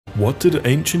What did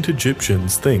ancient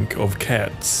Egyptians think of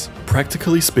cats?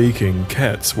 Practically speaking,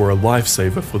 cats were a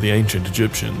lifesaver for the ancient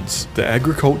Egyptians. The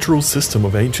agricultural system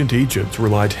of ancient Egypt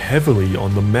relied heavily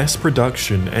on the mass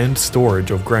production and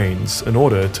storage of grains in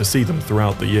order to see them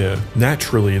throughout the year.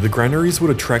 Naturally, the granaries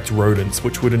would attract rodents,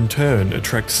 which would in turn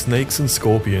attract snakes and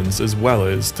scorpions as well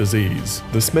as disease.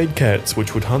 This made cats,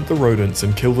 which would hunt the rodents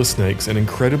and kill the snakes, an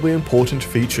incredibly important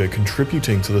feature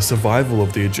contributing to the survival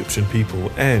of the Egyptian people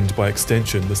and, by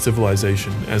extension, the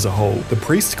civilization as a whole. The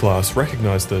priest class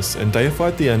recognized this and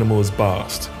deified the animal as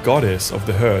Bast, goddess of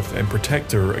the hearth and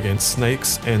protector against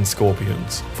snakes and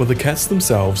scorpions. For the cats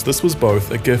themselves, this was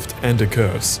both a gift and a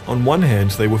curse. On one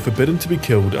hand, they were forbidden to be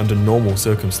killed under normal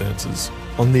circumstances.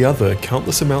 On the other,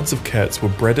 countless amounts of cats were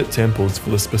bred at temples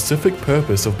for the specific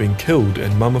purpose of being killed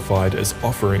and mummified as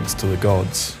offerings to the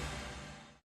gods.